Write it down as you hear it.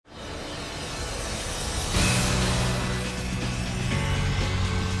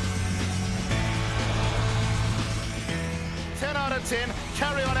minutes in.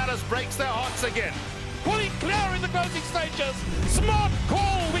 Carry on Alice breaks their hearts again. Pulling clear in the closing stages. Smart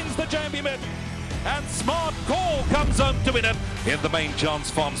Call wins the Jambi Mid. And Smart Call comes home to win it in the main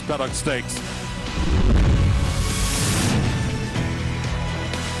Chance Farms Paddock Stakes.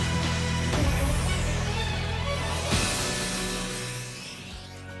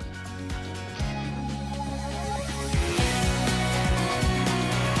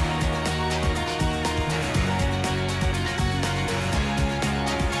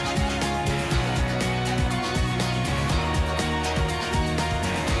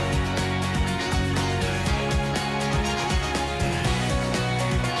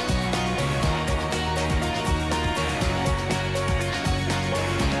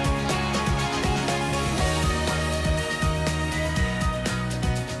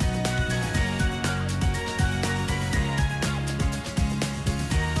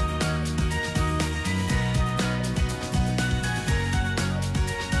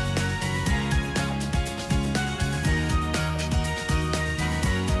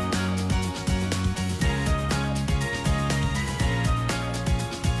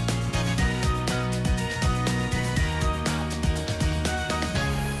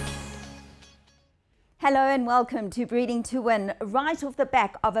 Hello and welcome to Breeding to Win, right off the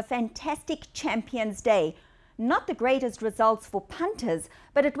back of a fantastic Champions Day. Not the greatest results for punters,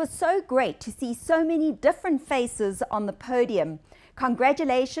 but it was so great to see so many different faces on the podium.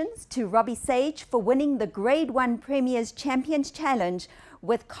 Congratulations to Robbie Sage for winning the Grade 1 Premier's Champions Challenge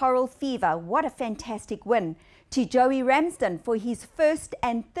with Coral Fever. What a fantastic win. To Joey Ramsden for his first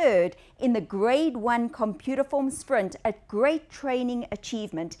and third in the Grade 1 Computer Form Sprint, a great training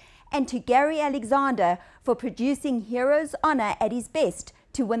achievement. And to Gary Alexander for producing Hero's Honour at his best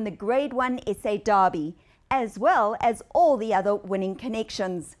to win the Grade 1 SA Derby, as well as all the other winning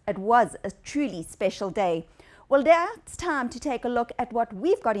connections. It was a truly special day. Well, now it's time to take a look at what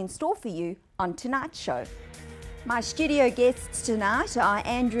we've got in store for you on tonight's show. My studio guests tonight are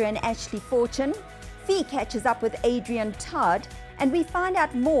Andrew and Ashley Fortune. Fee catches up with Adrian Todd, and we find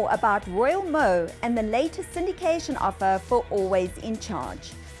out more about Royal Mo and the latest syndication offer for Always in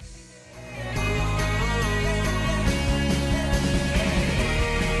Charge.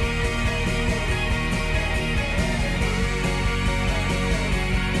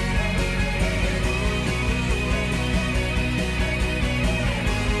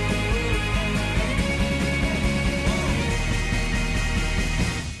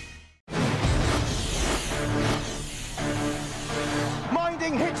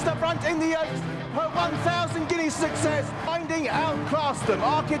 Hits the front in the 8th, her 1,000 guineas success. Finding outclassed them.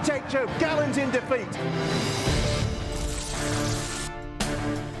 Architecture gallant in defeat.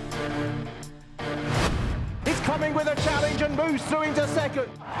 It's coming with a challenge and moves through into second.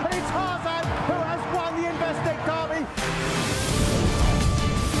 And it's Tarzan who has won the Investec Derby.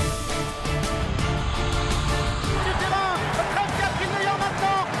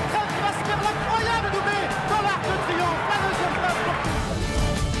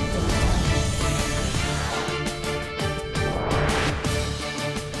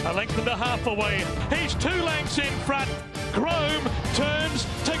 A length and a half away. He's 2 lengths in front. Chrome turns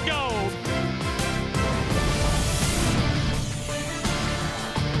to gold.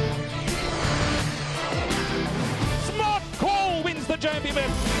 Smart Call wins the Jambi Mid.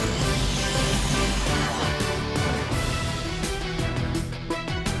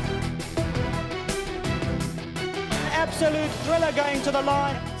 Absolute thriller going to the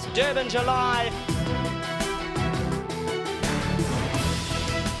line. It's Durban July.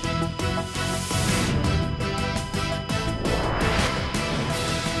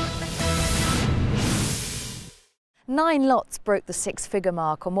 Nine lots broke the 6-figure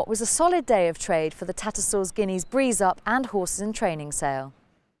mark on what was a solid day of trade for the Tattersalls Guineas Breeze Up and Horses in Training sale.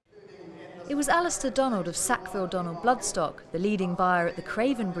 It was Alistair Donald of Sackville Donald Bloodstock, the leading buyer at the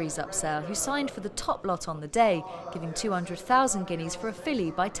Craven Breeze Up sale, who signed for the top lot on the day, giving 200,000 guineas for a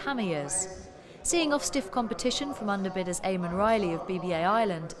filly by Tamiers. Seeing off stiff competition from underbidders Eamon Riley of BBA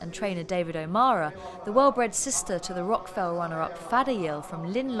Island and trainer David O'Mara, the well-bred sister to the Rockfell runner-up Fadail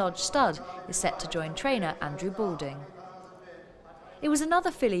from Lynn Lodge Stud is set to join trainer Andrew Balding. It was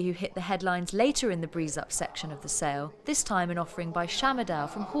another filly who hit the headlines later in the Breeze Up section of the sale, this time an offering by Shamadal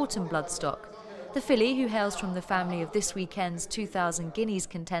from Horton Bloodstock. The filly, who hails from the family of this weekend's 2,000 guineas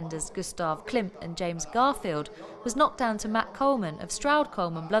contenders Gustav Klimt and James Garfield, was knocked down to Matt Coleman of Stroud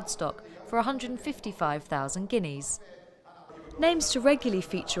Coleman Bloodstock for 155,000 guineas. Names to regularly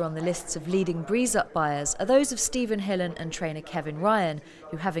feature on the lists of leading breeze-up buyers are those of Stephen Hillen and trainer Kevin Ryan,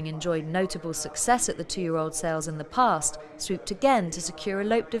 who, having enjoyed notable success at the 2-year-old sales in the past, swooped again to secure a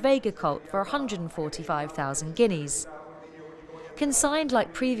Lope de Vega colt for 145,000 guineas. Consigned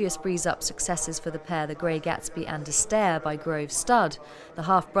like previous breeze-up successes for the pair, the Grey Gatsby and Astaire by Grove Stud, the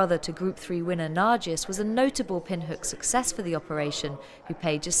half-brother to Group 3 winner Nargis was a notable pinhook success for the operation, who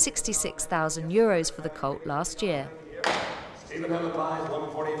paid just €66,000 for the colt last year.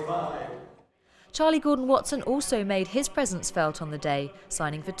 Charlie Gordon-Watson also made his presence felt on the day,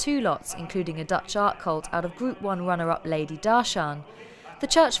 signing for 2 lots, including a Dutch Art colt out of Group 1 runner-up Lady Darshan. The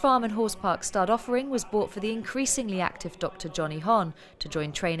Church Farm and Horse Park stud offering was bought for the increasingly active Dr. Johnny Hon to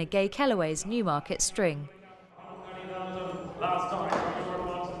join trainer Gay Kellaway's Newmarket String.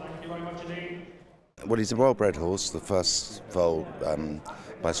 Well, he's a well-bred horse, the first foal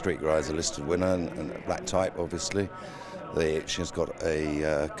by Street Rider listed winner, and a black type, obviously. She's got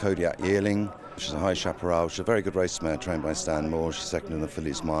a Kodiak yearling, which is a high chaparral. She's a very good race mare, trained by Stan Moore. She's second in the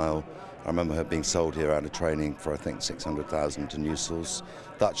Fillies Mile. I remember her being sold here out of training for, I think, 600,000 to Newsells.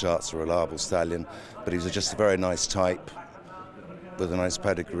 Dutch Art's a reliable stallion, but he's just a very nice type with a nice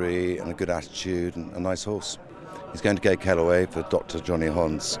pedigree and a good attitude and a nice horse. He's going to Gay Kellaway for Dr. Johnny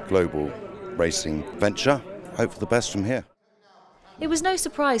Hon's global racing venture. Hope for the best from here. It was no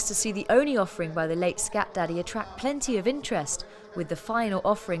surprise to see the only offering by the late Scat Daddy attract plenty of interest, with the final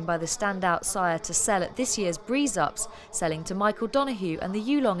offering by the standout sire to sell at this year's Breeze Ups, selling to Michael Donoghue and the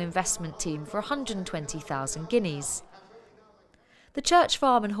Yulong investment team for 120,000 guineas. The Church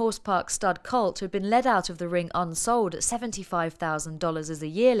Farm and Horse Park stud colt had been led out of the ring unsold at $75,000 as a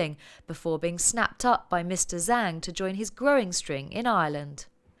yearling before being snapped up by Mr. Zhang to join his growing string in Ireland.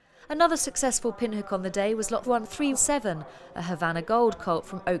 Another successful pinhook on the day was lot 137, a Havana Gold colt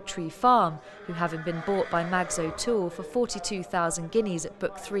from Oak Tree Farm, who, having been bought by Mags O'Toole for 42,000 guineas at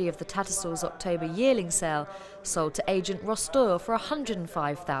Book 3 of the Tattersalls October yearling sale, sold to agent Ross Doyle for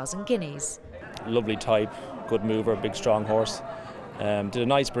 105,000 guineas. Lovely type, good mover, big strong horse. Did a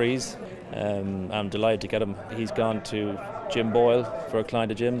nice breeze. I'm delighted to get him. He's gone to Jim Boyle for a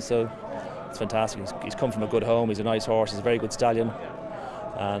client of Jim's, so it's fantastic. He's come from a good home. He's a nice horse. He's a very good stallion.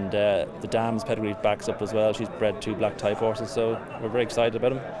 And the dam's pedigree backs up as well. She's bred 2 black type horses, so we're very excited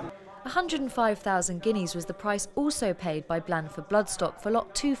about him. 105,000 guineas was the price also paid by Blandford Bloodstock for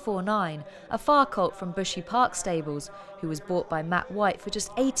lot 249, a far colt from Bushy Park Stables, who was bought by Matt White for just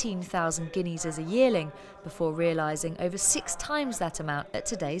 18,000 guineas as a yearling, before realising over 6 times that amount at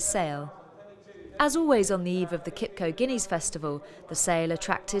today's sale. As always on the eve of the Kipco Guineas Festival, the sale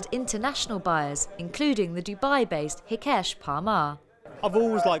attracted international buyers, including the Dubai-based Hikesh Parmar. I've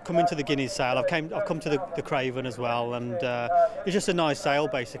always come into the Guineas sale. I've come to the Craven as well, and it's just a nice sale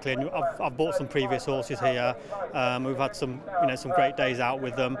basically. And I've bought some previous horses here. We've had some great days out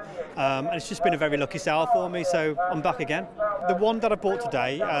with them, and it's just been a very lucky sale for me. So I'm back again. The one that I bought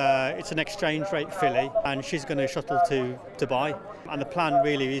today, it's an exchange rate filly, and she's going to shuttle to Dubai. And the plan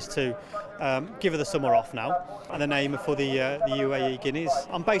really is to give her the summer off now, and then aim for the UAE Guineas.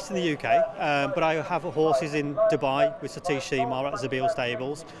 I'm based in the UK, but I have horses in Dubai with Satish Seemar at Zabil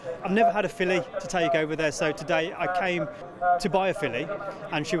Stables. I've never had a filly to take over there, so today I came to buy a filly,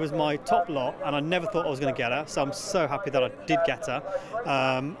 and she was my top lot, and I never thought I was going to get her, so I'm so happy that I did get her,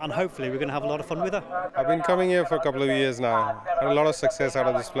 and hopefully we're going to have a lot of fun with her. I've been coming here for a couple of years now. Had a lot of success out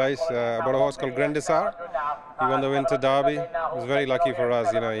of this place. I bought a horse called Grandisar. He won the Winter Derby. It was very lucky for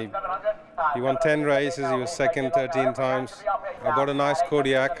us, He won 10 races, he was second 13 times. I bought a nice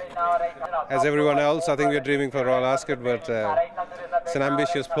Kodiak. As everyone else, I think we're dreaming for Royal Ascot, but it's an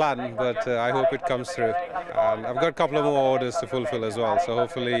ambitious plan, but I hope it comes through. I've got a couple of more orders to fulfill as well, so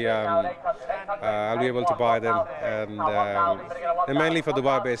hopefully I'll be able to buy them, and mainly for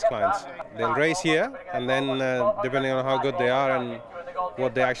Dubai-based clients. They'll race here, and then depending on how good they are and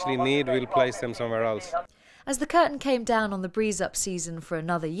what they actually need, we'll place them somewhere else. As the curtain came down on the Breeze Up season for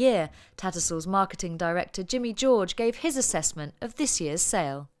another year, Tattersalls marketing director Jimmy George gave his assessment of this year's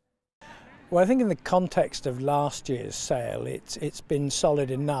sale. Well, I think in the context of last year's sale, it's been solid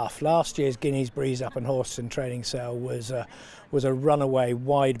enough. Last year's Guineas Breeze Up and Horses and Training sale was a runaway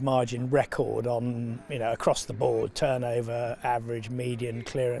wide margin record on across the board, turnover, average, median,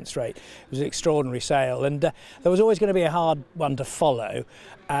 clearance rate. It was an extraordinary sale, and there was always going to be a hard one to follow,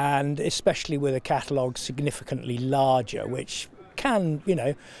 and especially with a catalogue significantly larger, which can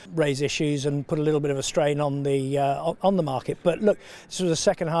raise issues and put a little bit of a strain on the market. But look, this was the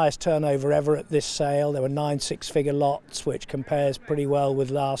second highest turnover ever at this sale. There were 9 6-figure lots, which compares pretty well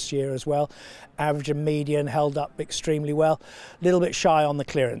with last year as well. Average and median held up extremely well. A little bit shy on the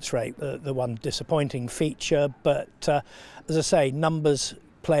clearance rate, the one disappointing feature, but as I say, numbers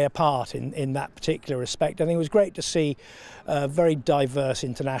play a part in that particular respect. I think it was great to see very diverse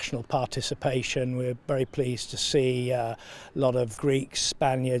international participation. We're very pleased to see a lot of Greeks,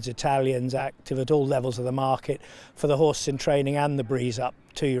 Spaniards, Italians active at all levels of the market for the horses in training and the breeze up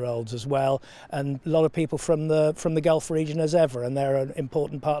 2-year-olds as well, and a lot of people from the Gulf region as ever, and they're an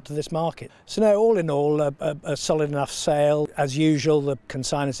important part to this market. So no, all in all, a solid enough sale. As usual, the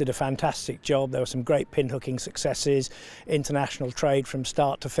consigners did a fantastic job. There were some great pinhooking successes, international trade from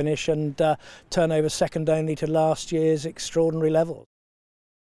start to finish, and turnover second only to last year's extraordinary levels.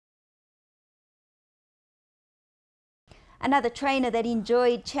 Another trainer that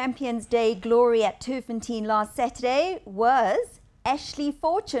enjoyed Champions Day glory at Turfentine last Saturday was Ashley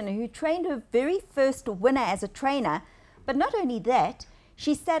Fortune, who trained her very first winner as a trainer. But not only that,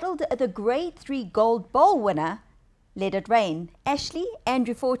 she saddled the Grade 3 Gold Bowl winner, Let It Rain. Ashley,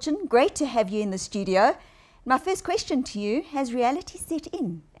 Andrew Fortune, great to have you in the studio. My first question to you, has reality set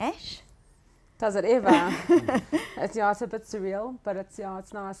in, Ash? Does it ever? It's a bit surreal, but it's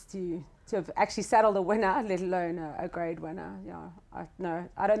nice to have actually saddled a winner, let alone a grade winner.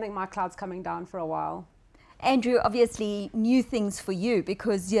 I don't think my cloud's coming down for a while. Andrew, obviously new things for you,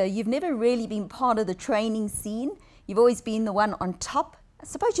 because you've never really been part of the training scene. You've always been the one on top. I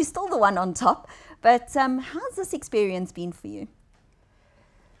suppose you're still the one on top, but how's this experience been for you?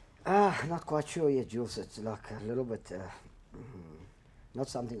 Not quite sure yet, Jules. It's like a little bit, not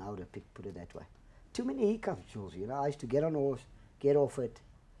something I would have picked, put it that way. Too many hiccups, Jules. I used to get on a horse, get off it.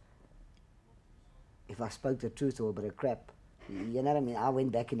 If I spoke the truth or a bit of crap, you know what I mean? I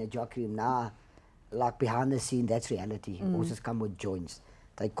went back in the jockey room now. Like behind the scene, that's reality. Horses come with joints.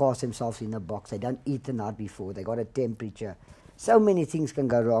 They cast themselves in the box. They don't eat the night before. They got a temperature. So many things can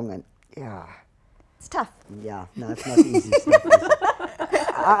go wrong, and it's tough. Yeah, no, it's not easy. It's not easy.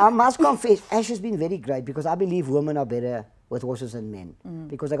 I must confess, Ash has been very great, because I believe women are better with horses than men,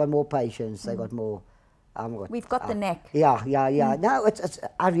 because they got more patience. They got more. We've got the neck. Yeah. No,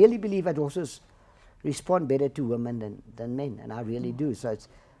 I really believe that horses respond better to women than men, and I really do. So it's,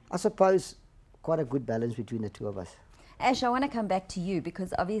 I suppose, quite a good balance between the two of us. Ash, I want to come back to you,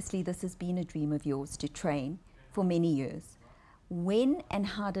 because obviously this has been a dream of yours to train for many years. When and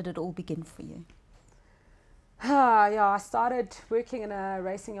how did it all begin for you? I started working in a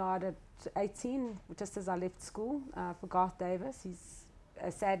racing yard at 18, just as I left school, for Garth Davis. He's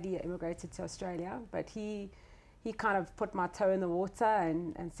sadly immigrated to Australia, but he kind of put my toe in the water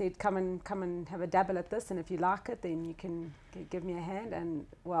and said, come and have a dabble at this, and if you like it, then you can give me a hand. And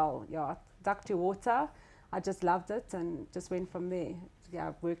well, ducked to water. I just loved it and just went from there.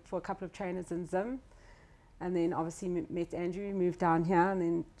 I worked for a couple of trainers in Zim, and then obviously met Andrew, moved down here, and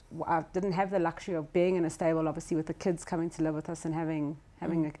then I didn't have the luxury of being in a stable, obviously, with the kids coming to live with us and having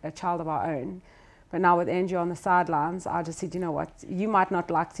a child of our own. But now with Andrew on the sidelines, I just said, you know what, you might not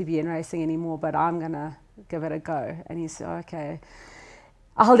like to be in racing anymore, but I'm going to give it a go. And he said, okay,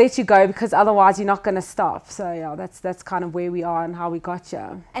 I'll let you go, because otherwise you're not going to stop. So that's kind of where we are and how we got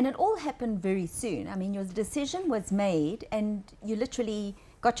here. And it all happened very soon. I mean, your decision was made and you literally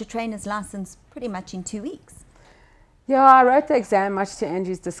got your trainer's license pretty much in 2 weeks. Yeah, I wrote the exam much to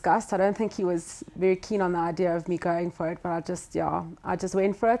Andrew's disgust. I don't think he was very keen on the idea of me going for it, but I just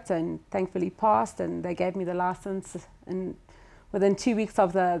went for it and thankfully passed, and they gave me the license. And within 2 weeks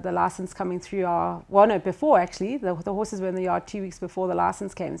of the license coming through, before actually, the horses were in the yard 2 weeks before the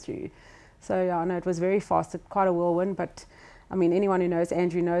license came through. So no, it was very fast, quite a whirlwind, but I mean, anyone who knows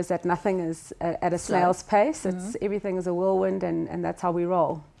Andrew knows that nothing is at a snail's pace. Everything is a whirlwind, and that's how we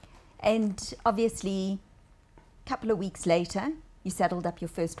roll. And obviously, a couple of weeks later, you saddled up your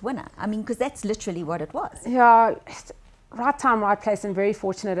first winner. I mean, because that's literally what it was. Yeah, right time, right place, and very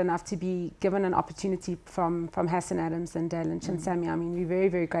fortunate enough to be given an opportunity from Hassan Adams and Dale Lynch and Sammy. I mean, we're very,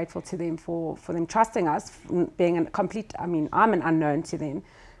 very grateful to them for them trusting us, being a complete, I mean, I'm an unknown to them.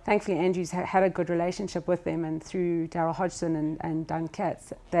 Thankfully, Andrew's had a good relationship with them, and through Darryl Hodgson and Dun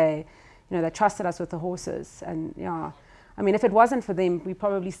Katz, they trusted us with the horses. And I mean, if it wasn't for them, we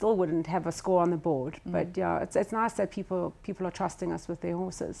probably still wouldn't have a score on the board. But it's nice that people are trusting us with their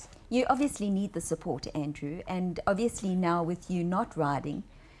horses. You obviously need the support, Andrew, and obviously now with you not riding,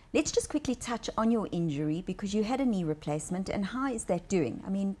 let's just quickly touch on your injury, because you had a knee replacement, and how is that doing?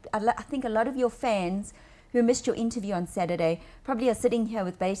 I mean, I think a lot of your fans who missed your interview on Saturday probably are sitting here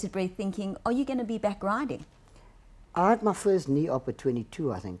with bated breath thinking, are you going to be back riding? I had my first knee op at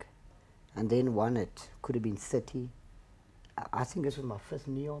 22, I think, and then one at, could have been 30. I think this was my first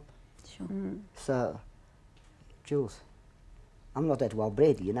knee op. Sure. So, Jules, I'm not that well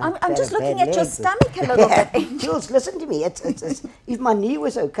bred, you know. I'm just looking at your stomach a little bit. Jules, listen to me. If my knee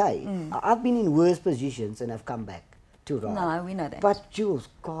was okay, I've been in worse positions and I've come back to ride. No, we know that. But Jules,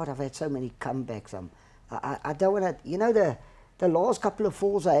 God, I've had so many comebacks. I don't want to, you know, the last couple of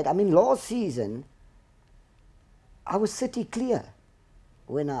falls I had, I mean, last season, I was city clear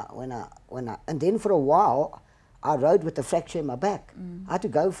and then for a while, I rode with a fracture in my back. I had to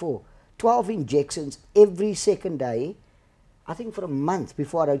go for 12 injections every second day, I think for a month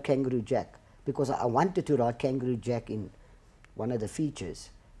before I rode Kangaroo Jack, because I wanted to ride Kangaroo Jack in one of the features,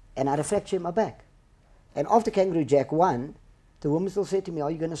 and I had a fracture in my back. And after Kangaroo Jack won, the woman still said to me,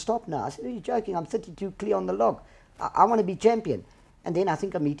 "Are you going to stop now?" I said, "Are you joking? I'm 32 clear on the log. I want to be champion." And then I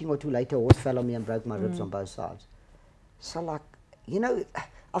think a meeting or two later, a horse fell on me and broke my ribs on both sides. So like, you know,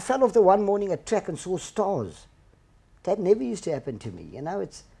 I fell off the one morning at track and saw stars. That never used to happen to me, you know.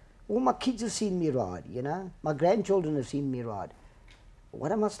 It's all my kids have seen me ride, you know. My grandchildren have seen me ride.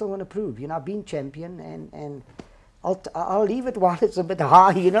 What am I still going to prove? You know, I've been champion, and I'll leave it while it's a bit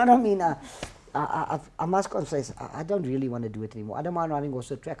high, you know what I mean? I must confess, I don't really want to do it anymore. I don't mind riding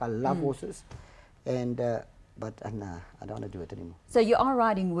horse at track. I love horses, and but nah, I don't want to do it anymore. So you are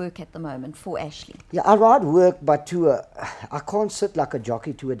riding work at the moment for Ashley? Yeah, I ride work, but I can't sit like a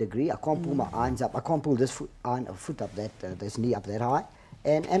jockey to a degree. I can't pull my irons up. I can't pull this foot up that, this knee up that high.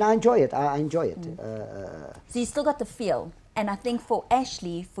 And I enjoy it. I enjoy it. So you still got the feel. And I think for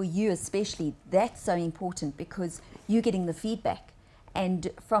Ashley, for you especially, that's so important because you're getting the feedback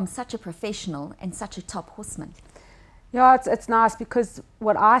and from such a professional and such a top horseman. Yeah, it's nice because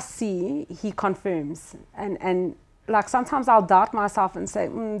what I see, he confirms. And like sometimes I'll doubt myself and say,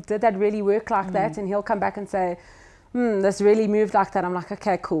 did that really work like that? And he'll come back and say, this really moved like that. I'm like,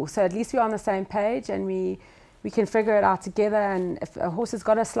 okay, cool. So at least we're on the same page and we can figure it out together. And if a horse has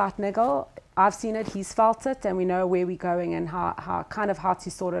got a slight niggle, I've seen it, he's felt it, and we know where we're going and how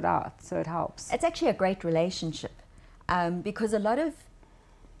to sort it out. So it helps. It's actually a great relationship because a lot of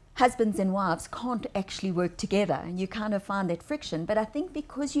husbands and wives can't actually work together, and you kind of find that friction. But I think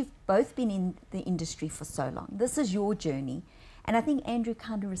because you've both been in the industry for so long, this is your journey, and I think Andrew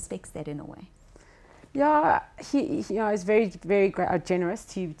kind of respects that in a way. Yeah, he you know, is very, very generous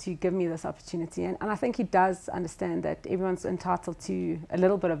to give me this opportunity, and I think he does understand that everyone's entitled to a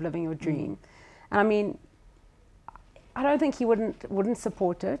little bit of living your dream. And I mean, I don't think he wouldn't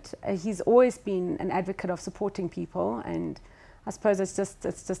support it. He's always been an advocate of supporting people, and I suppose it's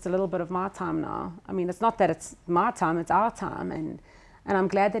just a little bit of my time now. I mean, it's not that it's my time; it's our time, and I'm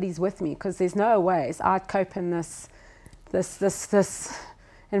glad that he's with me because there's no ways I'd cope in this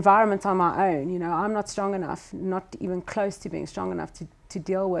environment on my own. You know, I'm not strong enough, not even close to being strong enough to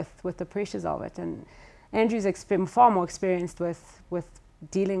deal with the pressures of it. And Andrew's far more experienced with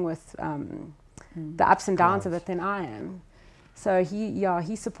dealing with the ups and downs of it than I am. So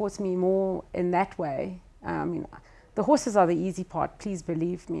he supports me more in that way. I mean, the horses are the easy part, please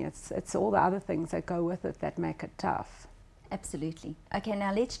believe me. It's all the other things that go with it that make it tough. Absolutely. Okay,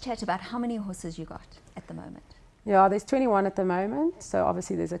 now let's chat about how many horses you got at the moment. Yeah, there's 21 at the moment, so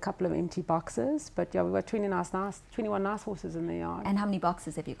obviously there's a couple of empty boxes, but yeah, we've got 21 nice horses in the yard. And how many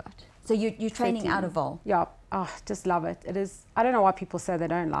boxes have you got? So you're training out of Vol? Yeah, just love it. It is. I don't know why people say they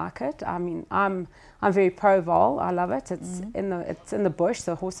don't like it. I mean, I'm very pro Vol. I love it. It's in the bush,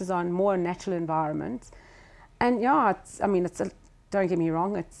 so horses are in more natural environments, and yeah, don't get me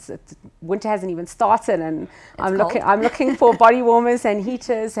wrong, winter hasn't even started, and I'm looking for body warmers and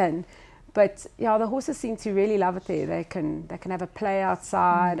heaters But yeah, the horses seem to really love it there. They can have a play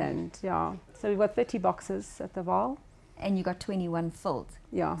outside, and yeah. So we've got 30 boxes at the Val, and you got 21 filled.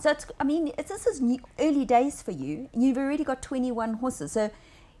 Yeah. So this is early days for you, and you've already got 21 horses. So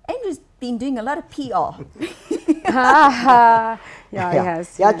Andrew's been doing a lot of PR. Yeah, he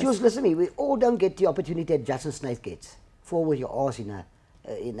has. Yeah, Jules, listen to me. We all don't get the opportunity that Justin Snaith gets. Fall with your arse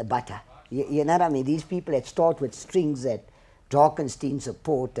in a butter. You know what I mean? These people that start with strings that Drakenstein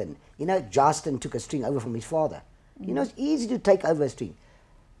support, and you know, Justin took a string over from his father. You know, it's easy to take over a string.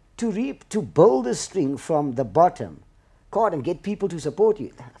 To build a string from the bottom, God, and get people to support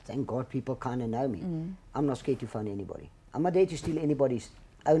you. Thank God people kind of know me. I'm not scared to phone anybody. I'm not there to steal anybody's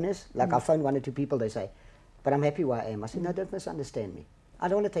owners. Like I phone one or two people, they say, but I'm happy where I am. I say, no, don't misunderstand me. I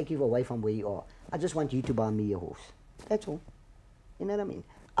don't want to take you away from where you are. I just want you to buy me a horse. That's all. You know what I mean?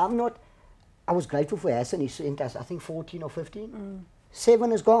 I was grateful for Hassan. He sent us, I think, 14 or 15.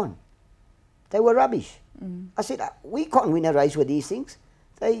 7 is gone. They were rubbish. I said, we can't win a race with these things.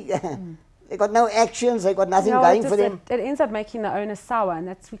 They got no actions. They got nothing going for them. It ends up making the owner sour,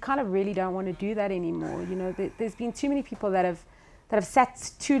 and we kind of really don't want to do that anymore. You know, there's been too many people that have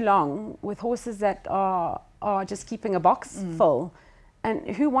sat too long with horses that are just keeping a box full.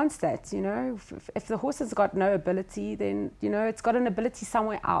 And who wants that, you know? If the horse has got no ability, then, you know, it's got an ability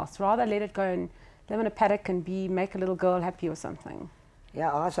somewhere else. Rather let it go and live in a paddock and make a little girl happy or something.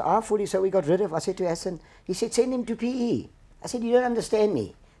 Yeah, so we got rid of, I said to Hassan, he said, send him to PE. I said, you don't understand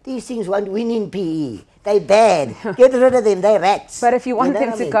me. These things won't win in PE. They're bad. Get rid of them, they're rats. But if you want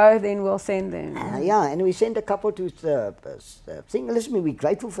them to go, then we'll send them. Yeah, and we sent a couple to the thing. Listen, we're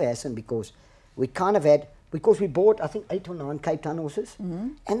grateful for Hassan because we kind of had, because we bought, I think, 8 or 9 Cape Town horses.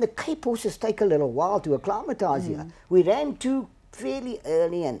 And the Cape horses take a little while to acclimatise here. We ran 2 fairly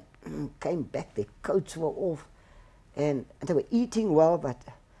early and came back, their coats were off. And they were eating well,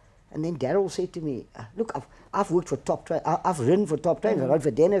 and then Darryl said to me, look, I've worked for top trainers, I've ridden for top trainers. I rode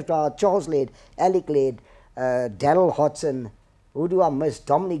for Dennis Dyer, Charles Led, Alec Led, Darryl Hodson, who do I miss?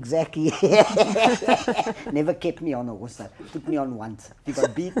 Dominic Zaki. Never kept me on a horse, took me on once. He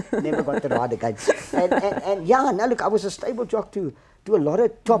got beat, never got to ride again. And yeah, now look, I was a stable jock to a lot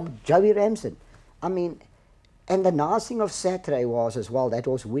of top Joey Ramson. I mean, and the nice thing of Saturday was as well, that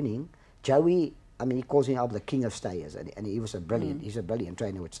was winning. Joey, I mean, he calls himself the king of stayers, and he was a brilliant, he's a brilliant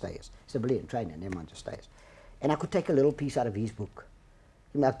trainer with stayers. He's a brilliant trainer, never mind the stayers. And I could take a little piece out of his book.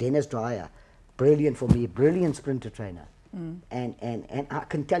 Like Dennis Dyer, brilliant for me, brilliant sprinter trainer. And I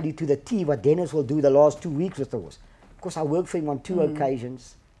can tell you to the T what Dennis will do the last 2 weeks with the horse. Of course, I worked for him on 2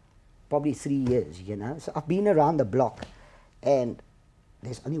 occasions, probably 3 years, you know. So I've been around the block, and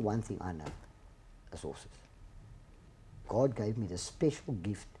there's only one thing I know, as horses. God gave me this special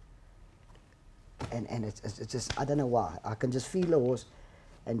gift. And it's just, I don't know why. I can just feel a horse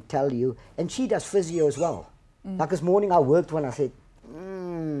and tell you. And she does physio as well. Like this morning I worked when I said,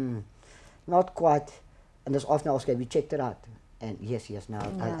 not quite. And this afternoon I was, okay, we checked it out. And yes, now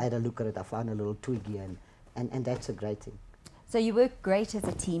I had a look at it. I found a little twiggy, and that's a great thing. So you work great as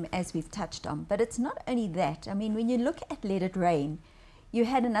a team, as we've touched on. But it's not only that. I mean, when you look at Let It Rain, you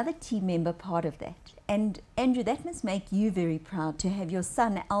had another team member part of that. And Andrew, that must make you very proud to have your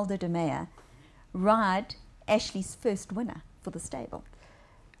son, Aldo de Meyer, ride Ashley's first winner for the stable.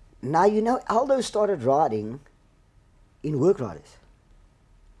 Now, you know, Aldo started riding in work riders.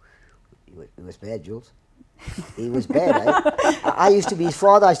 He was bad, Jules. He was bad, eh? I used to be his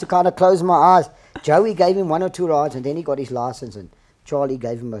father. I used to kind of close my eyes. Joey gave him 1 or 2 rides, and then he got his license, and Charlie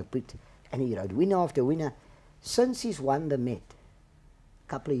gave him a bit, and he rode winner after winner. Since he's won the Met, a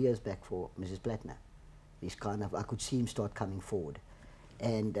couple of years back for Mrs. Plattner, he's kind of, I could see him start coming forward.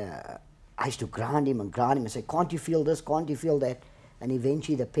 And I used to ground him and say, can't you feel this, can't you feel that? And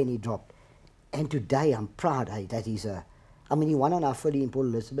eventually the penny dropped. And today I'm proud that he's I mean, he won on our filly in Port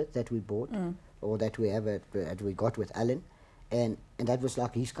Elizabeth that we bought, or that we have that we got with Alan. And that was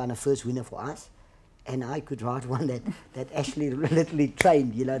like his kind of first winner for us. And I could ride one that Ashley literally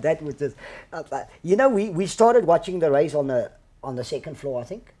trained, you know, that was just, you know, we started watching the race on the 2nd floor, I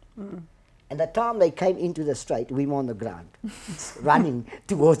think. And the time they came into the straight, we were on the ground, running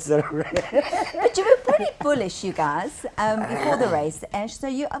towards the race. But you were pretty bullish, you guys, before the race, Ash. So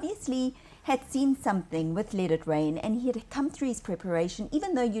you obviously had seen something with Let It Rain, and he had come through his preparation.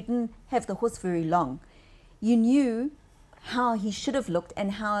 Even though you didn't have the horse very long, you knew how he should have looked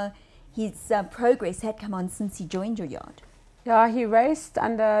and how his progress had come on since he joined your yard. Yeah, he raced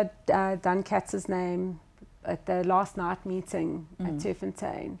under Dan Katz's name at the last night meeting at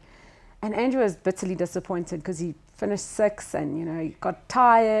Turffontein. And Andrew was bitterly disappointed because he finished 6th and, you know, he got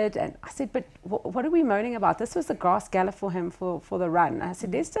tired. And I said, but what are we moaning about? This was a grass gallop for him for the run. I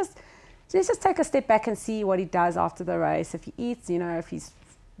said, let's just take a step back and see what he does after the race. If he eats, you know, if he's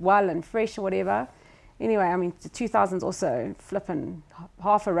well and fresh or whatever. Anyway, I mean, the 2000's also flipping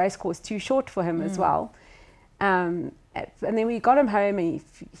half a race course too short for him as well. And then we got him home and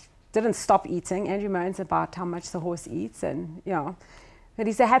he didn't stop eating. Andrew moans about how much the horse eats, and, you know. But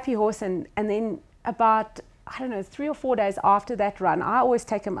he's a happy horse, and then about, I don't know, 3 or 4 days after that run, I always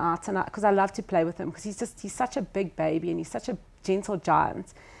take him out, and because I love to play with him, because he's such a big baby and he's such a gentle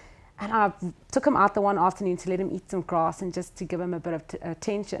giant. And I took him out the one afternoon to let him eat some grass and just to give him a bit of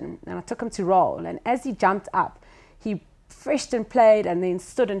attention. And I took him to roll, and as he jumped up, he freshed and played and then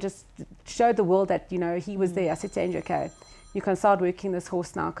stood and just showed the world that, you know, he was there. I said to Andrew, okay, you can start working this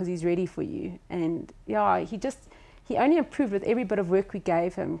horse now because he's ready for you. And yeah, he only improved with every bit of work we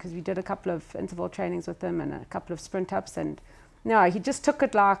gave him, because we did a couple of interval trainings with him and a couple of sprint ups, and no, he just took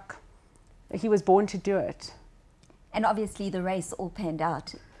it like he was born to do it. And obviously the race all panned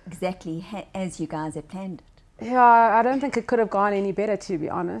out exactly as you guys had planned it. Yeah, I don't think it could have gone any better, to be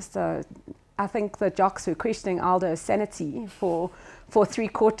honest. I think the jocks were questioning Aldo's sanity for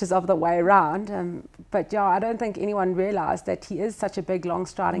 3/4 of the way around. But yeah, I don't think anyone realized that he is such a big, long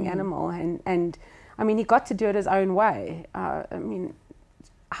striding animal, and I mean, he got to do it his own way. I mean,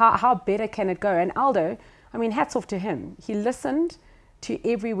 how better can it go? And Aldo, I mean, hats off to him. He listened to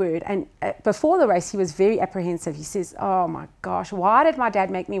every word. And before the race, he was very apprehensive. He says, oh my gosh, why did my dad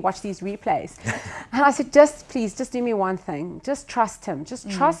make me watch these replays? And I said, please, just do me one thing. Just trust him. Just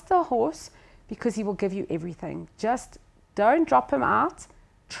trust the horse, because he will give you everything. Just don't drop him out.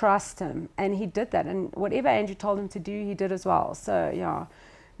 Trust him. And he did that. And whatever Andrew told him to do, he did as well. So, yeah.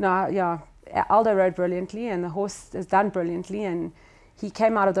 Aldo rode brilliantly, and the horse has done brilliantly. And he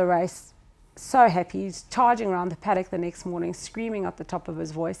came out of the race so happy. He's charging around the paddock the next morning, screaming at the top of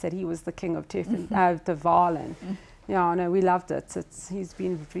his voice that he was the king of turf and the Vaal. And yeah, no, we loved it. He's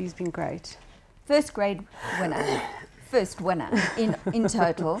been great. First grade winner. First winner in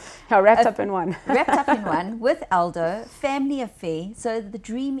total. Wrapped up in one. Wrapped up in one with Aldo, family affair. So the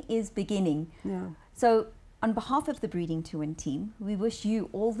dream is beginning. Yeah. So on behalf of the Breeding to Win team, we wish you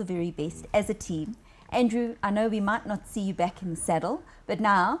all the very best as a team. Andrew, I know we might not see you back in the saddle, but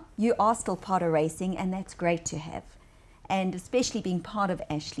now you are still part of racing, and that's great to have. And especially being part of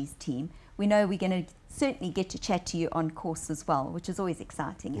Ashley's team, we know we're going to certainly get to chat to you on course as well, which is always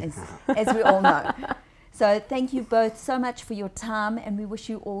exciting, as we all know. So thank you both so much for your time, and we wish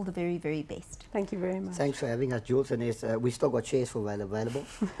you all the very, very best. Thank you very much. Thanks for having us, Jules. And we still got shares for available.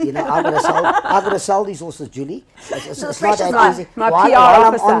 You know, I'm going to sell these horses, Julie. It's not that easy. My while PR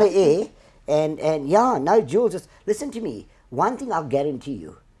I'm officer. on the air. And yeah, no, Jules, just listen to me. One thing I'll guarantee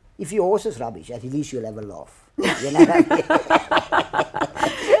you, if your horse is rubbish, at least you'll have a laugh. You know what I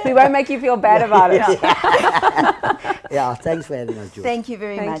mean? We won't make you feel bad about it. Yeah, thanks for having us, Jules. Thank you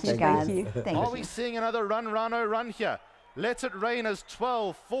very much, guys. Thank you. Thank Are you. we seeing another run here? Let It Rain is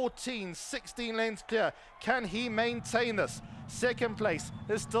 12, 14, 16 lengths clear. Can he maintain this? Second place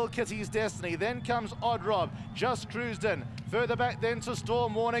is still Kitty's Destiny. Then comes Odd Rob, just cruised in. Further back then to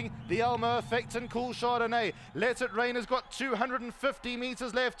Storm Warning, the Elmo Effect and Cool Chardonnay. Let It Rain has got 250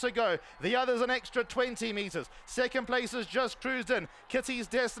 meters left to go. The other's an extra 20 meters. Second place is just cruised in. Kitty's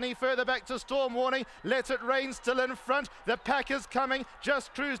Destiny further back to Storm Warning. Let It Rain still in front. The pack is coming.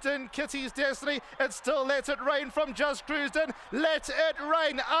 Just cruised in. Kitty's Destiny. It's still Let It Rain from just cruised in. Let It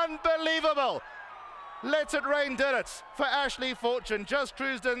Rain. Unbelievable. Let It Rain did it for Ashley Fortune. Just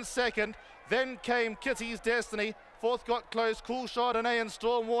cruised in second. Then came Kitty's Destiny. Fourth got close. Cool Chardonnay and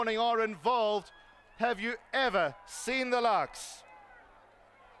Storm Warning are involved. Have you ever seen the likes?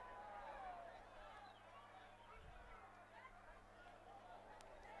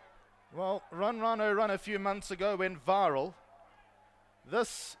 Well, Run Rano Run a few months ago went viral.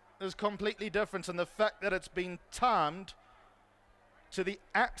 This is completely different in the fact that it's been timed to the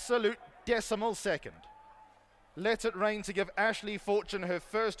absolute decimal second. Let It Rain to give Ashley Fortune her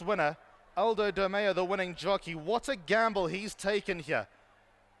first winner. Aldo Domeo the winning jockey. What a gamble he's taken here.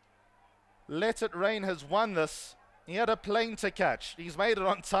 Let It Rain has won this. He had a plane to catch. He's made it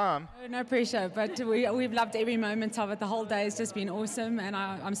on time. No pressure, but we've loved every moment of it. The whole day has just been awesome, and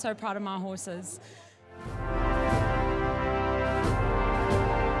I'm so proud of my horses.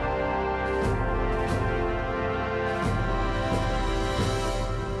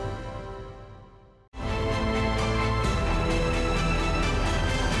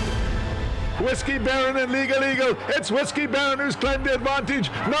 Whiskey Baron and Legal Eagle. It's Whiskey Baron who's claimed the advantage.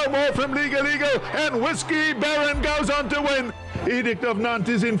 No more from Legal Eagle, and Whiskey Baron goes on to win. Edict of Nantes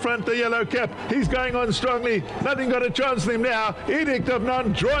is in front, the yellow cap. He's going on strongly. Nothing got a chance for him now. Edict of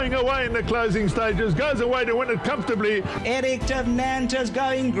Nantes drawing away in the closing stages. Goes away to win it comfortably. Edict of Nantes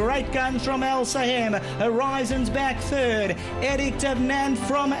going great guns from El Sahem. Horizon's back third. Edict of Nantes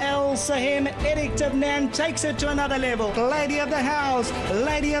from El Sahem. Edict of Nantes takes it to another level. Lady of the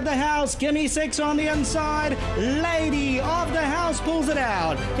House, give me 6 on the inside. Lady of the House pulls it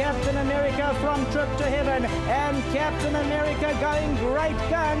out. Captain America from Trip to Heaven, and Captain America going great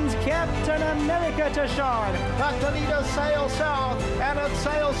guns. Captain America to shine. But the leader Sail South, and it's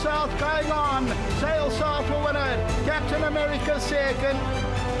Sail South going on. Sail South will win it. Captain America second.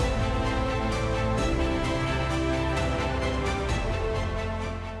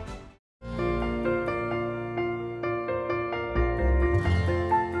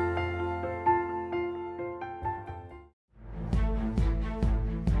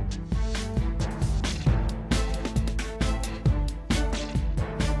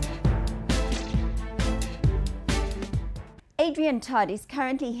 Adrian Todd is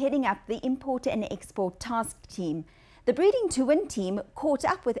currently heading up the Import and Export Task Team. The Breeding to Win team caught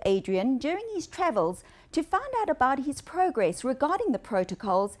up with Adrian during his travels to find out about his progress regarding the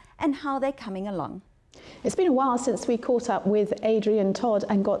protocols and how they're coming along. It's been a while since we caught up with Adrian Todd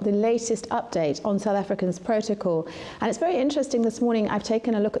and got the latest update on South Africa's protocol. And it's very interesting this morning. I've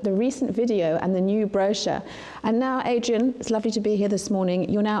taken a look at the recent video and the new brochure. And now, Adrian, it's lovely to be here this morning.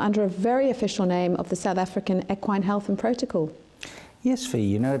 You're now under a very official name of the South African Equine Health and Protocol. Yes, Fee,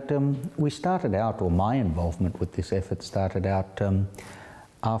 you know, we started out, or my involvement with this effort started out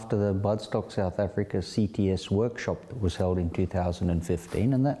after the Bloodstock South Africa CTS workshop that was held in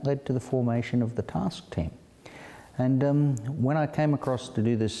 2015, and that led to the formation of the task team. And when I came across to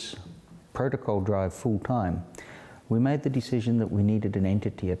do this protocol drive full time, we made the decision that we needed an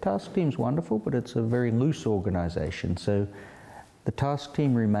entity. A task team's wonderful, but it's a very loose organisation, so the task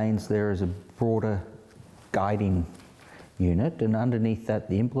team remains there as a broader guiding unit, and underneath that,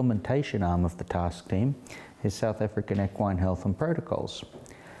 the implementation arm of the task team is South African Equine Health and Protocols.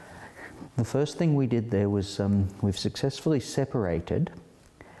 The first thing we did there was we've successfully separated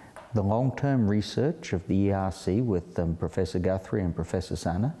the long-term research of the ERC with Professor Guthrie and Professor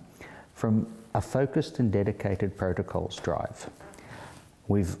Sana from a focused and dedicated protocols drive.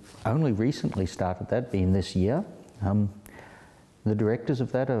 We've only recently started that, being this year. The directors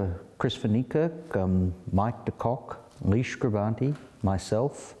of that are Chris van Niekerk, Mike de Kock, Lee Scribanti,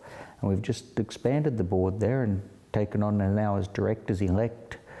 myself, and we've just expanded the board there and taken on now as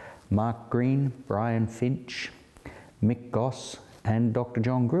directors-elect Mark Green, Brian Finch, Mick Goss, and Dr.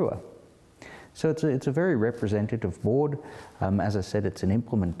 John Greer. So it's a very representative board. As I said, it's an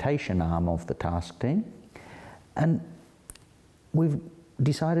implementation arm of the task team. And we've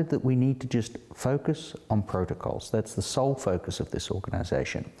decided that we need to just focus on protocols. That's the sole focus of this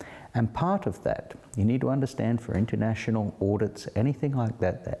organisation. And part of that, you need to understand, for international audits, anything like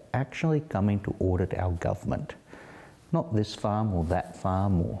that, they're actually coming to audit our government. Not this farm or that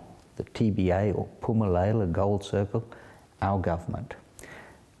farm or the TBA or Pumalela Gold Circle, our government.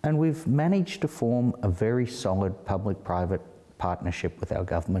 And we've managed to form a very solid public-private partnership with our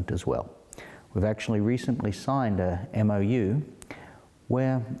government as well. We've actually recently signed a MOU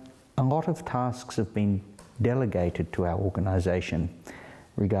where a lot of tasks have been delegated to our organisation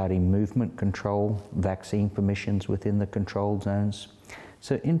regarding movement control, vaccine permissions within the controlled zones.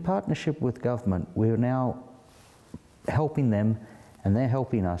 So in partnership with government, we're now helping them and they're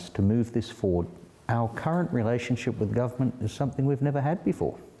helping us to move this forward. Our current relationship with government is something we've never had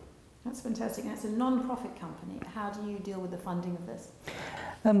before. That's fantastic. And it's a non-profit company. How do you deal with the funding of this?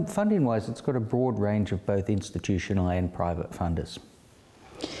 Funding-wise, it's got a broad range of both institutional and private funders.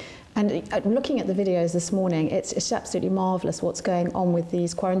 And looking at the videos this morning, it's absolutely marvellous what's going on with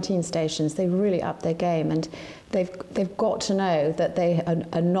these quarantine stations. They've really upped their game, and they've got to know that they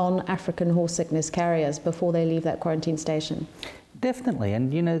are non-African horse sickness carriers before they leave that quarantine station. Definitely,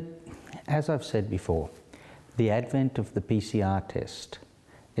 and you know, as I've said before, the advent of the PCR test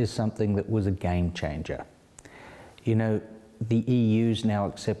is something that was a game changer. You know, the EU's now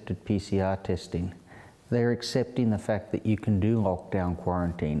accepted PCR testing. They're accepting the fact that you can do lockdown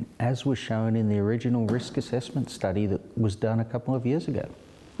quarantine, as was shown in the original risk assessment study that was done a couple of years ago.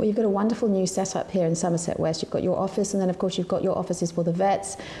 Well, you've got a wonderful new setup here in Somerset West. You've got your office, and then of course you've got your offices for the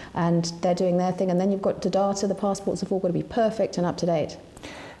vets, and they're doing their thing, and then you've got the data, the passports have all got to be perfect and up to date.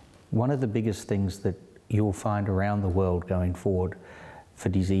 One of the biggest things that you'll find around the world going forward for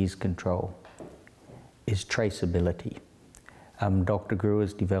disease control is traceability. Dr. Greer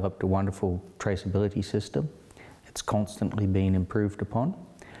has developed a wonderful traceability system. It's constantly being improved upon.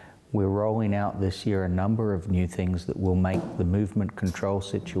 We're rolling out this year a number of new things that will make the movement control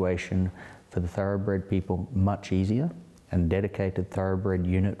situation for the thoroughbred people much easier, and dedicated thoroughbred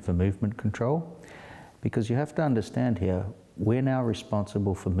unit for movement control. Because you have to understand here, we're now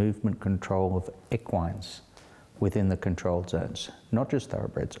responsible for movement control of equines within the controlled zones, not just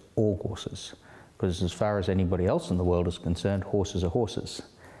thoroughbreds, all horses. Because as far as anybody else in the world is concerned, horses are horses.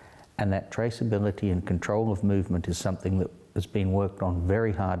 And that traceability and control of movement is something that has been worked on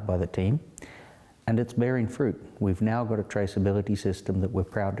very hard by the team, and it's bearing fruit. We've now got a traceability system that we're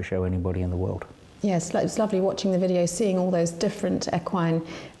proud to show anybody in the world. Yes, it's lovely watching the video, seeing all those different equine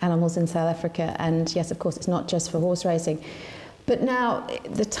animals in South Africa, and yes, of course, it's not just for horse racing. But now,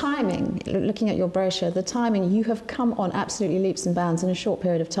 the timing, looking at your brochure, the timing, you have come on absolutely leaps and bounds in a short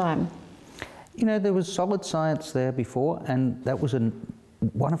period of time. You know, there was solid science there before, and that was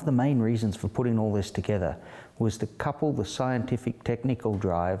one of the main reasons for putting all this together, was to couple the scientific technical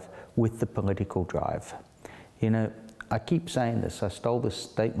drive with the political drive. You know, I keep saying this, I stole this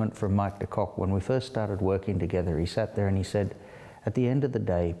statement from Mike de Kock when we first started working together. He sat there and he said, at the end of the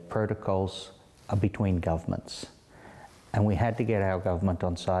day, protocols are between governments. And we had to get our government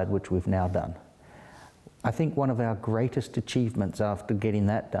on side, which we've now done. I think one of our greatest achievements after getting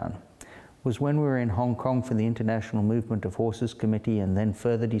that done was when we were in Hong Kong for the International Movement of Horses Committee, and then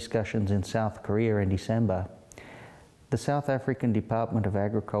further discussions in South Korea in December. The South African Department of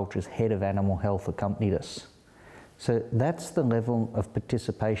Agriculture's head of animal health accompanied us. So that's the level of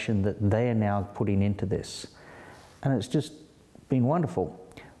participation that they are now putting into this. And it's just been wonderful.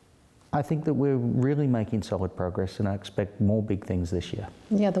 I think that we're really making solid progress, and I expect more big things this year.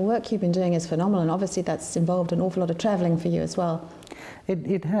 Yeah, the work you've been doing is phenomenal, and obviously that's involved an awful lot of travelling for you as well.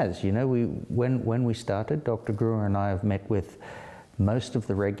 It has. You know, when we started, Dr. Brewer and I have met with most of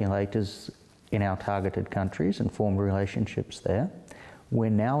the regulators in our targeted countries and formed relationships there. We're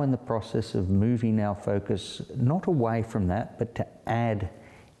now in the process of moving our focus not away from that, but to add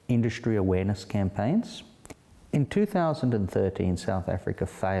industry awareness campaigns. In 2013, South Africa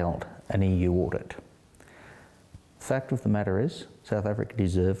failed an EU audit. Fact of the matter is, South Africa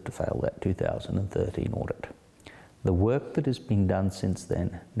deserved to fail that 2013 audit. The work that has been done since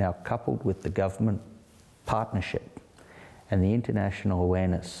then, now coupled with the government partnership and the international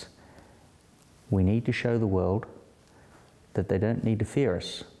awareness, we need to show the world that they don't need to fear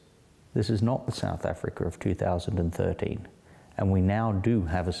us. This is not the South Africa of 2013, and we now do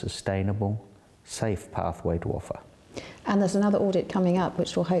have a sustainable, safe pathway to offer. And there's another audit coming up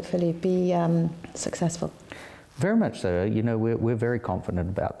which will hopefully be successful. Very much so. You know, we're very confident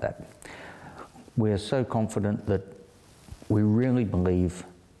about that. We're so confident that we really believe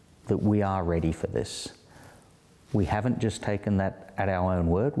that we are ready for this. We haven't just taken that at our own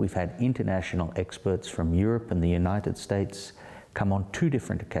word. We've had international experts from Europe and the United States come on 2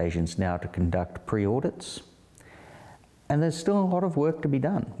 different occasions now to conduct pre-audits. And there's still a lot of work to be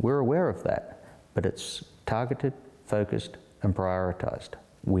done. We're aware of that, but it's targeted, focused, and prioritised.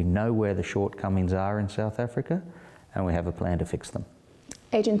 We know where the shortcomings are in South Africa, and we have a plan to fix them.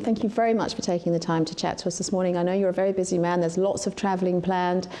 Adrian, thank you very much for taking the time to chat to us this morning. I know you're a very busy man. There's lots of travelling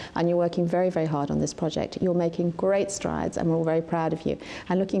planned, and you're working very, very hard on this project. You're making great strides, and we're all very proud of you,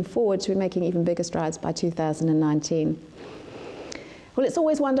 and looking forward to making even bigger strides by 2019. Well, it's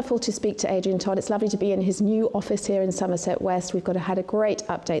always wonderful to speak to Adrian Todd. It's lovely to be in his new office here in Somerset West. We've had a great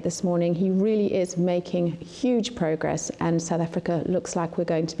update this morning. He really is making huge progress, and South Africa looks like we're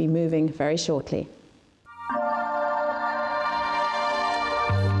going to be moving very shortly.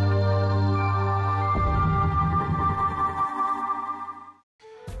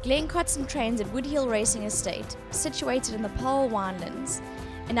 Glenn Cotson trains at Woodhill Racing Estate, situated in the Paarl Winelands,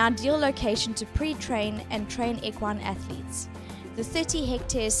 an ideal location to pre-train and train equine athletes. The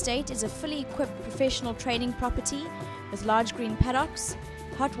 30-hectare estate is a fully equipped professional training property with large green paddocks,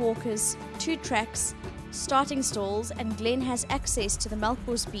 hot walkers, 2 tracks, starting stalls, and Glenn has access to the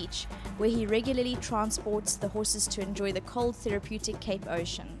Melkbos Beach, where he regularly transports the horses to enjoy the cold, therapeutic Cape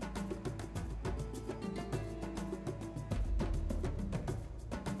Ocean.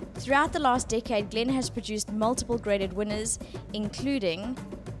 Throughout the last decade, Glenn has produced multiple graded winners, including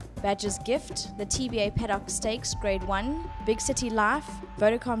Badger's Gift, the TBA Paddock Stakes Grade 1, Big City Life,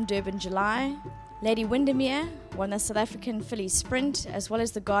 Vodacom Durban July, Lady Windermere won the South African Filly Sprint, as well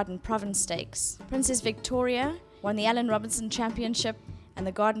as the Garden Province Stakes. Princess Victoria won the Allan Robinson Championship and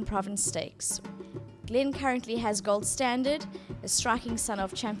the Garden Province Stakes. Glenn currently has Gold Standard, a striking son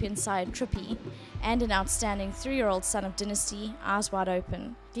of champion sire Trippy, and an outstanding 3-year-old son of Dynasty, Eyes Wide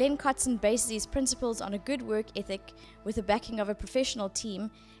Open. Glenn Cotson bases his principles on a good work ethic with the backing of a professional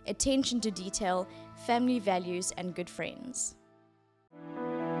team, attention to detail, family values, and good friends.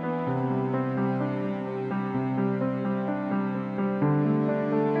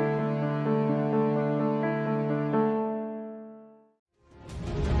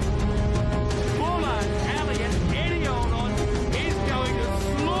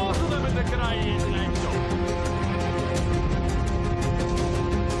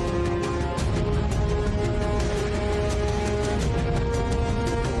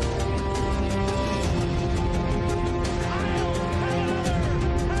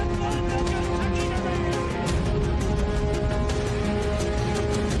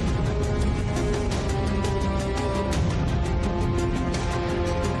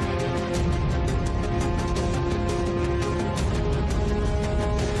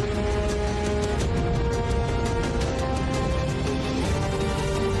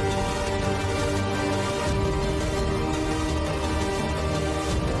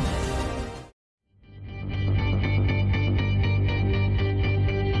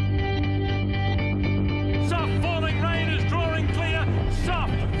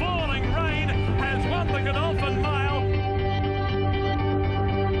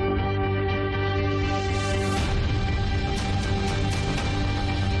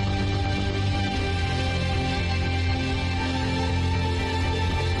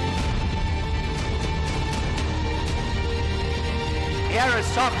 Here is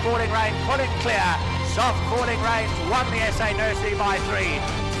Soft Falling Rain pulling clear. Soft Falling Rain won the SA Nursery by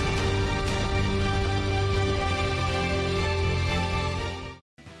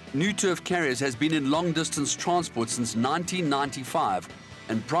 3. New Turf Carriers has been in long-distance transport since 1995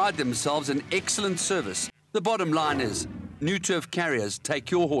 and pride themselves in excellent service. The bottom line is, New Turf Carriers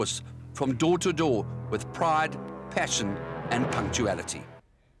take your horse from door to door with pride, passion and punctuality.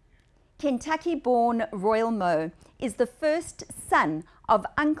 Kentucky-born Royal Mo is the first son of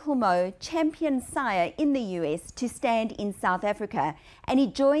Uncle Mo, champion sire in the US, to stand in South Africa, and he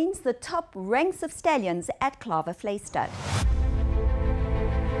joins the top ranks of stallions at Clava Vleistud.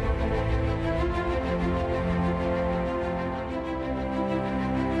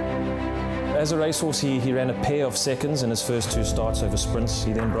 As a racehorse, he ran a pair of seconds in his first 2 starts over sprints.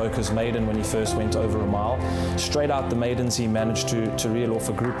 He then broke his maiden when he first went over a mile. Straight out the maidens, he managed to reel off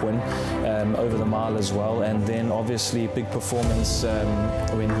a group win over the mile as well. And then obviously big performance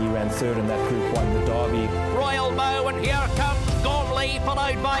when he ran 3rd in that Group 1, the Derby. Royal Mo, and here comes Gormley,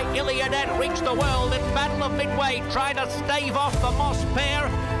 followed by Iliad and Reach the World in Battle of Midway, trying to stave off the Moss pair.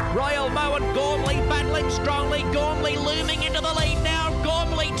 Royal Mo and Gormley battling strongly. Gormley looming into the lead now.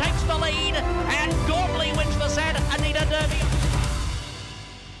 Gormley takes the lead, and Gormley wins the Santa Anita Derby.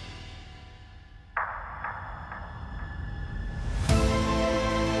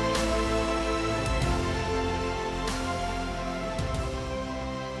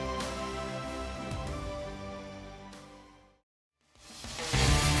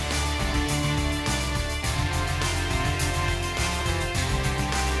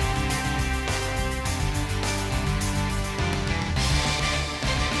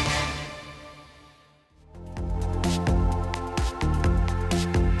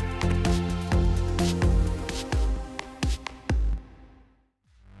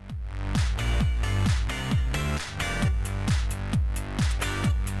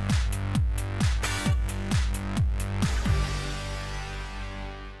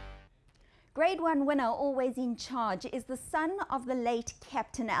 Grade 1 winner, always in charge, is the son of the late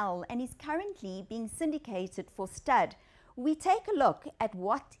Captain L and is currently being syndicated for stud. We take a look at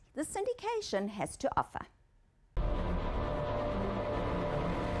what the syndication has to offer.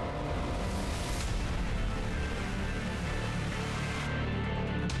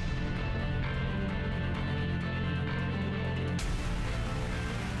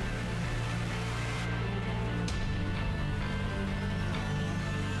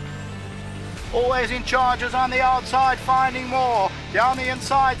 Always in charge is on the outside, finding more. Down the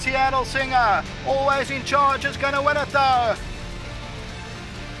inside, Seattle Singer. Always in charge is going to win it though.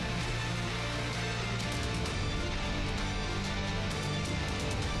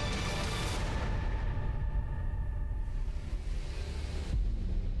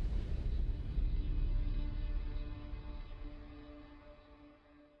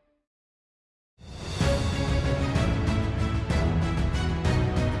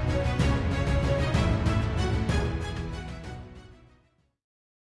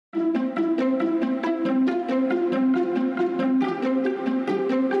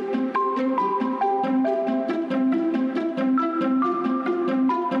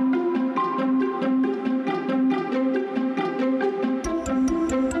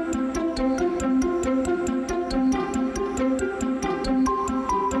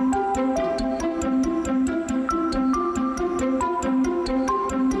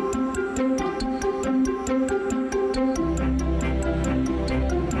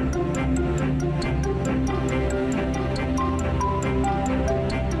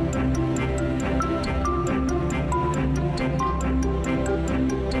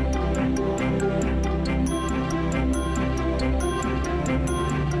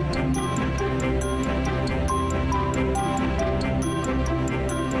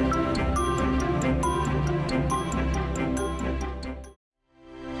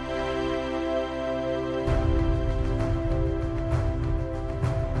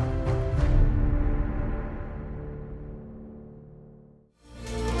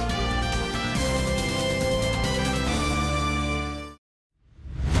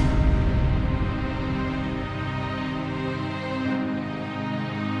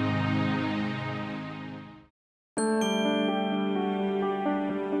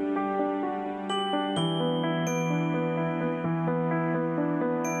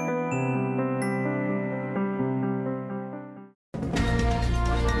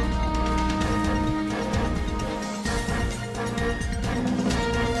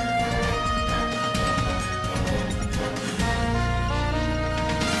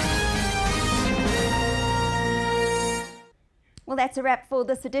 Well, that's a wrap for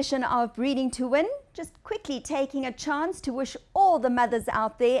this edition of Breeding to Win. Just quickly taking a chance to wish all the mothers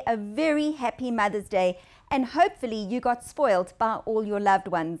out there a very happy Mother's Day, and hopefully you got spoiled by all your loved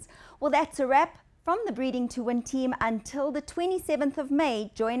ones. Well, that's a wrap. From the Breeding to Win team until the 27th of May,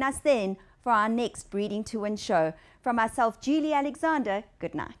 join us then for our next Breeding to Win show. From myself, Julie Alexander,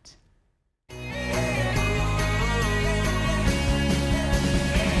 good night.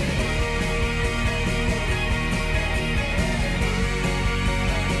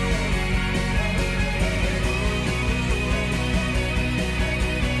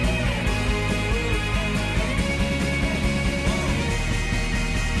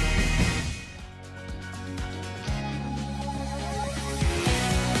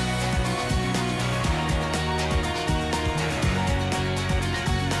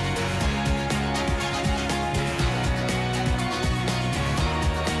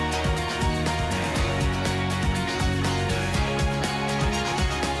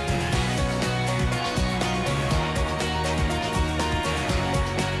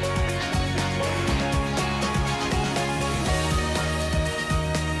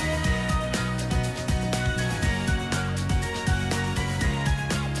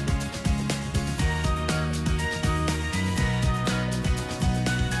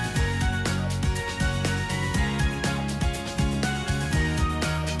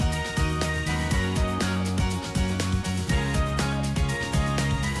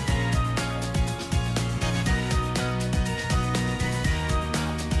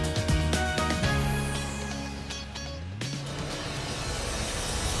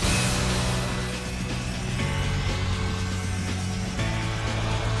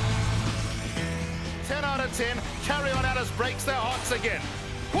 Carry on Alice breaks their hearts again.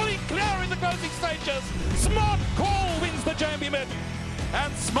 Pulling clear in the closing stages. Smart Call wins the Jambi Mid.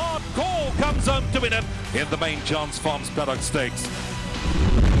 And Smart Call comes home to win it in the main Johns Farms Paddock Stakes.